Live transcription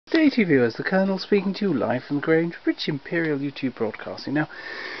Deity viewers, the Colonel speaking to you live from the Grange, British Imperial YouTube Broadcasting. Now,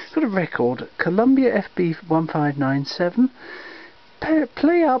 got a record, Columbia FB 1597,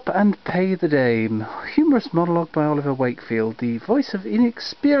 Play Up and Pay the Dame, humorous monologue by Oliver Wakefield, the voice of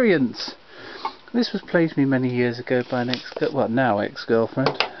inexperience. This was played to me many years ago by an now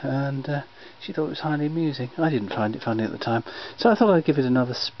ex-girlfriend, and she thought it was highly amusing. I didn't find it funny at the time, so I thought I'd give it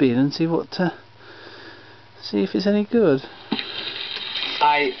another spin and see if it's any good.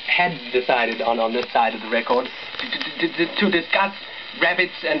 I had decided on this side of the record to discuss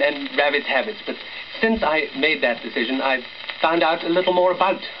rabbits and rabbits' habits, but since I made that decision, I've found out a little more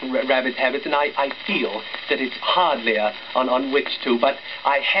about rabbits' habits, and I feel that it's hardly on which to, but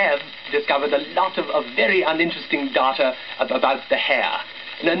I have discovered a lot of very uninteresting data about the hare.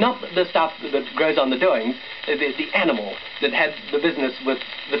 Now, not the stuff that grows on the doings, the animal that had the business with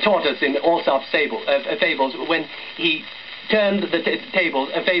the tortoise in Aesop's fables when he turned the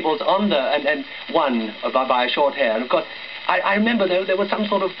fables on and won by a short hair. And of course, I remember there was some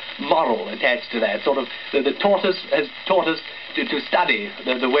sort of moral attached to that, sort of the tortoise has taught us to study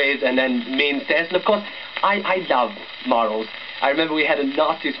the ways and means test. And of course, I love morals. I remember we had a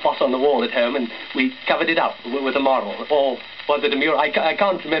nasty spot on the wall at home, and we covered it up with a moral, or was it a mural? I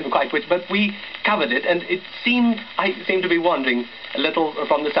can't remember quite which, but we covered it, and I seemed to be wandering a little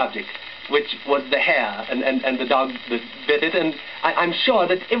from the subject, which was the hare and the dog that bit it. And I'm sure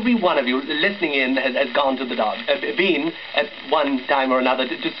that every one of you listening in has gone to the dog, been at one time or another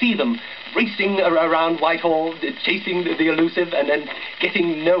to see them racing around Whitehall, chasing the elusive and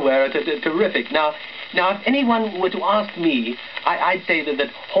getting nowhere at a terrific. Now, if anyone were to ask me, I'd say that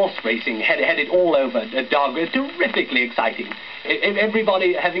horse racing had it all over. A dog, terrifically exciting.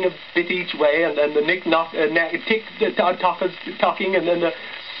 Everybody having a bit each way, and then the tick-tockers talking, and then the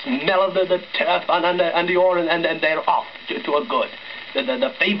smell of the turf under your, and they're off to a good.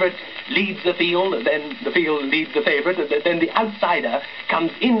 The favourite leads the field, then the field leads the favourite, then the outsider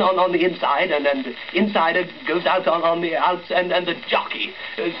comes in on the inside, and then the insider goes out on the outs, and the jockey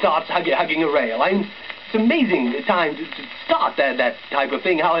starts hugging a rail. It's amazing time to start that type of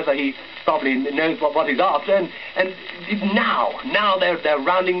thing. However, he probably knows what he's after, and now they're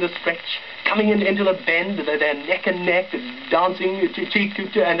rounding the stretch, coming into the bend, they're neck and neck, dancing cheek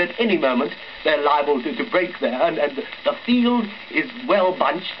to, and at any moment they're liable to break there, and the field is well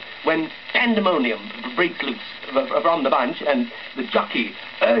bunched when pandemonium breaks loose from the bunch, and the jockey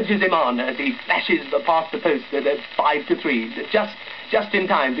urges him on as he flashes past the post at 5-3, just in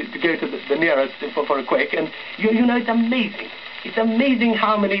time to go to the nearest for a quick. And you know, it's amazing. It's amazing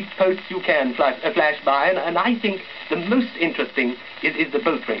how many posts you can flash by, and I think the most interesting is the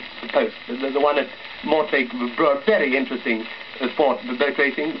boat race post, the one at Mortlake Broad. Very interesting sport, the boat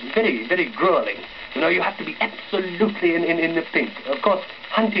racing, very, very grueling. You know, you have to be absolutely in the pink. Of course,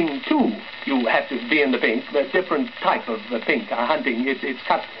 hunting too, you have to be in the pink, but different type of pink. Hunting, it's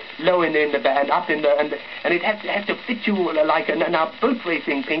cut low in the band, up in the, and it has to fit you like now boat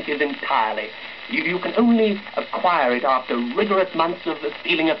racing pink is entirely. You can only acquire it after rigorous months of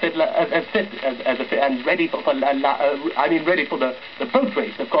feeling a fiddler as fit as a fit, and ready for the boat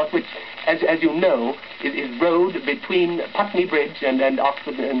race, of course, which, as you know, is rowed between Putney Bridge and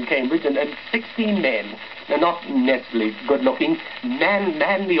Oxford and Cambridge, and 16 men. They're not necessarily good-looking,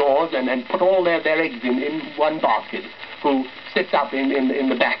 man the oars and put all their eggs in one basket, who sits up in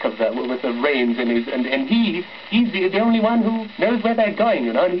the back of with the reins in his, and he's the only one who knows where they're going,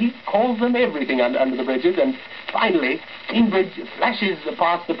 you know, and he calls them everything under the bridges, and finally Cambridge flashes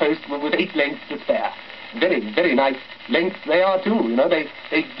past the post with 8 lengths to spare. Very, very nice lengths they are too, you know. They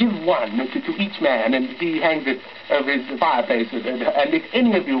give one to each man, and he hangs it over his fireplace, and if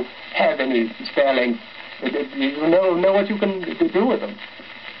any of you have any spare lengths, you know what you can do with them.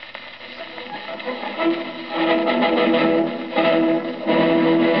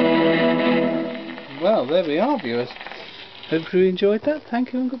 Well, there we are, viewers. Hope you enjoyed that.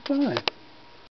 Thank you and goodbye.